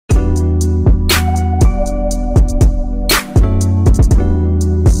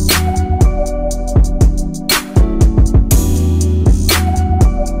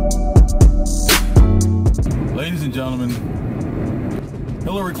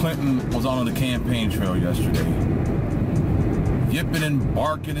Clinton was on the campaign trail yesterday, yipping and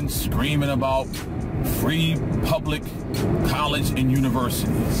barking and screaming about free public college and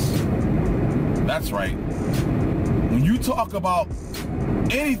universities. That's right. When you talk about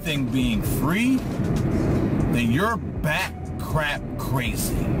anything being free, then you're bat crap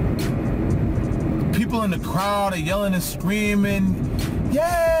crazy. People in the crowd are yelling and screaming,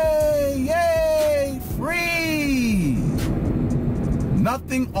 yay, yay, free!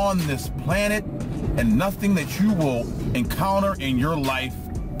 Nothing on this planet and nothing that you will encounter in your life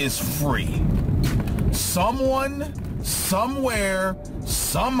is free. Someone, somewhere,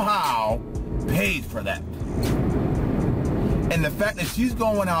 somehow paid for that. And the fact that she's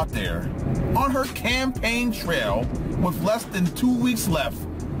going out there on her campaign trail with less than 2 weeks left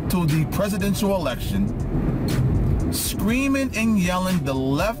to the presidential election, screaming and yelling the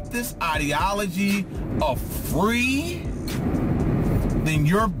leftist ideology of free, then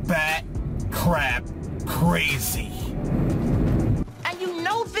you're bat crap crazy. And you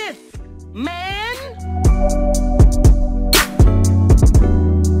know this, man.